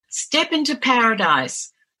Step into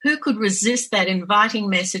paradise. Who could resist that inviting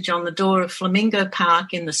message on the door of Flamingo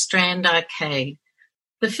Park in the Strand Arcade?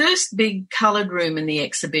 The first big coloured room in the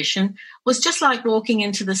exhibition was just like walking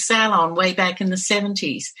into the salon way back in the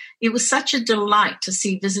 70s. It was such a delight to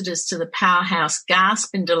see visitors to the powerhouse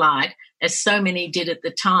gasp in delight, as so many did at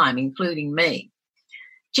the time, including me.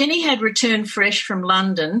 Jenny had returned fresh from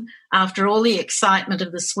London after all the excitement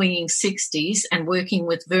of the swinging 60s and working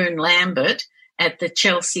with Vern Lambert at the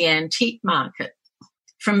Chelsea Antique Market.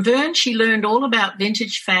 From Vern, she learned all about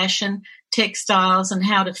vintage fashion, textiles, and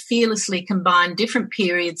how to fearlessly combine different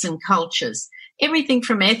periods and cultures, everything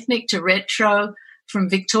from ethnic to retro, from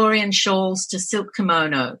Victorian shawls to silk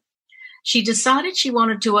kimono. She decided she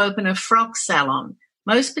wanted to open a frock salon,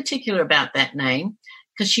 most particular about that name,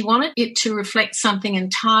 because she wanted it to reflect something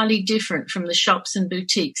entirely different from the shops and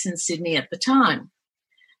boutiques in Sydney at the time.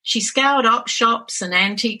 She scoured op shops and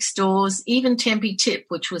antique stores, even Tempe Tip,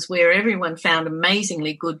 which was where everyone found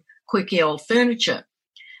amazingly good quirky old furniture.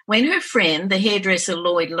 When her friend, the hairdresser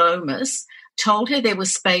Lloyd Lomas, told her there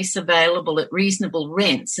was space available at reasonable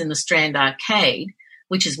rents in the Strand Arcade,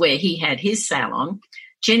 which is where he had his salon,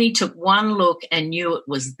 Jenny took one look and knew it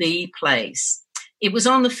was the place. It was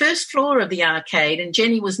on the first floor of the arcade, and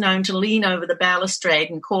Jenny was known to lean over the balustrade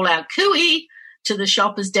and call out "Cooey" to the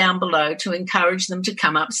shoppers down below to encourage them to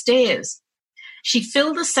come upstairs. She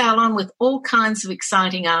filled the salon with all kinds of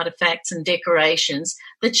exciting artifacts and decorations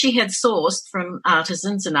that she had sourced from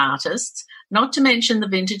artisans and artists, not to mention the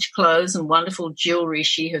vintage clothes and wonderful jewellery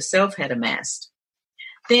she herself had amassed.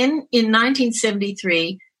 Then, in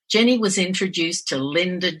 1973, Jenny was introduced to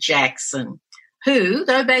Linda Jackson, who,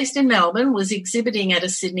 though based in Melbourne, was exhibiting at a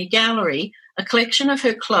Sydney gallery a collection of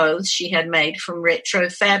her clothes she had made from retro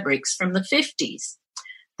fabrics from the 50s.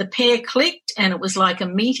 The pair clicked, and it was like a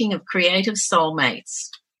meeting of creative soulmates.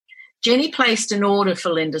 Jenny placed an order for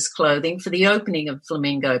Linda's clothing for the opening of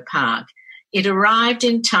Flamingo Park. It arrived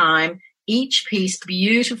in time, each piece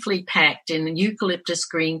beautifully packed in eucalyptus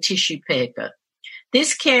green tissue paper.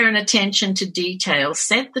 This care and attention to detail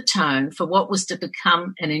set the tone for what was to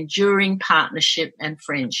become an enduring partnership and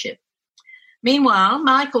friendship. Meanwhile,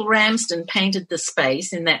 Michael Ramsden painted the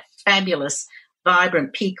space in that fabulous,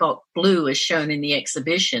 vibrant peacock blue as shown in the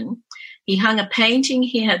exhibition. He hung a painting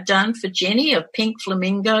he had done for Jenny of pink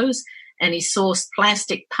flamingos, and he sourced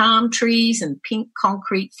plastic palm trees and pink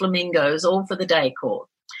concrete flamingos, all for the decor.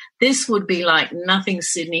 This would be like nothing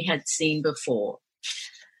Sydney had seen before.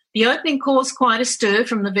 The opening caused quite a stir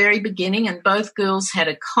from the very beginning, and both girls had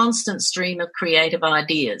a constant stream of creative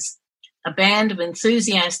ideas. A band of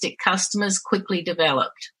enthusiastic customers quickly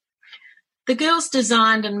developed. The girls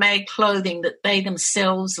designed and made clothing that they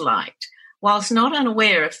themselves liked. Whilst not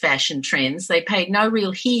unaware of fashion trends, they paid no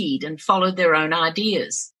real heed and followed their own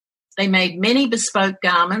ideas. They made many bespoke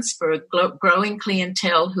garments for a growing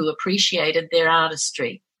clientele who appreciated their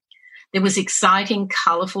artistry. There was exciting,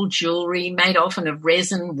 colourful jewellery made often of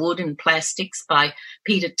resin, wood and plastics by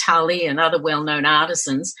Peter Tully and other well-known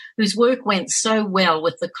artisans whose work went so well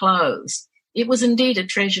with the clothes. It was indeed a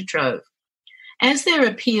treasure trove. As their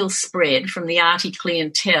appeal spread from the arty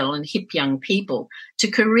clientele and hip young people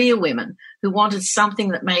to career women who wanted something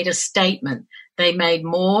that made a statement, they made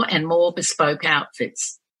more and more bespoke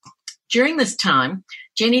outfits. During this time,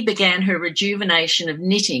 Jenny began her rejuvenation of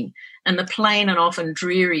knitting and the plain and often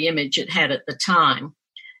dreary image it had at the time.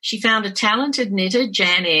 She found a talented knitter,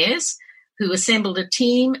 Jan Ayres, who assembled a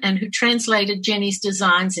team and who translated Jenny's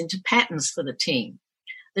designs into patterns for the team.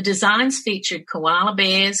 The designs featured koala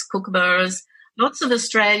bears, kookaburras, lots of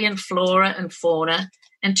Australian flora and fauna,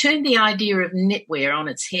 and turned the idea of knitwear on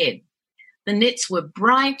its head. The knits were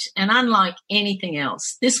bright and unlike anything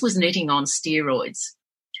else. This was knitting on steroids.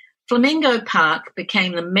 Flamingo Park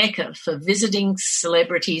became the mecca for visiting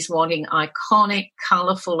celebrities wanting iconic,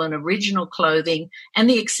 colourful and original clothing and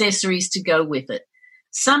the accessories to go with it.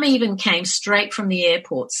 Some even came straight from the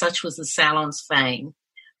airport, such was the salon's fame.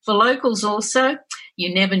 For locals also,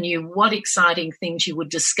 you never knew what exciting things you would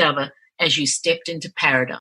discover as you stepped into paradise.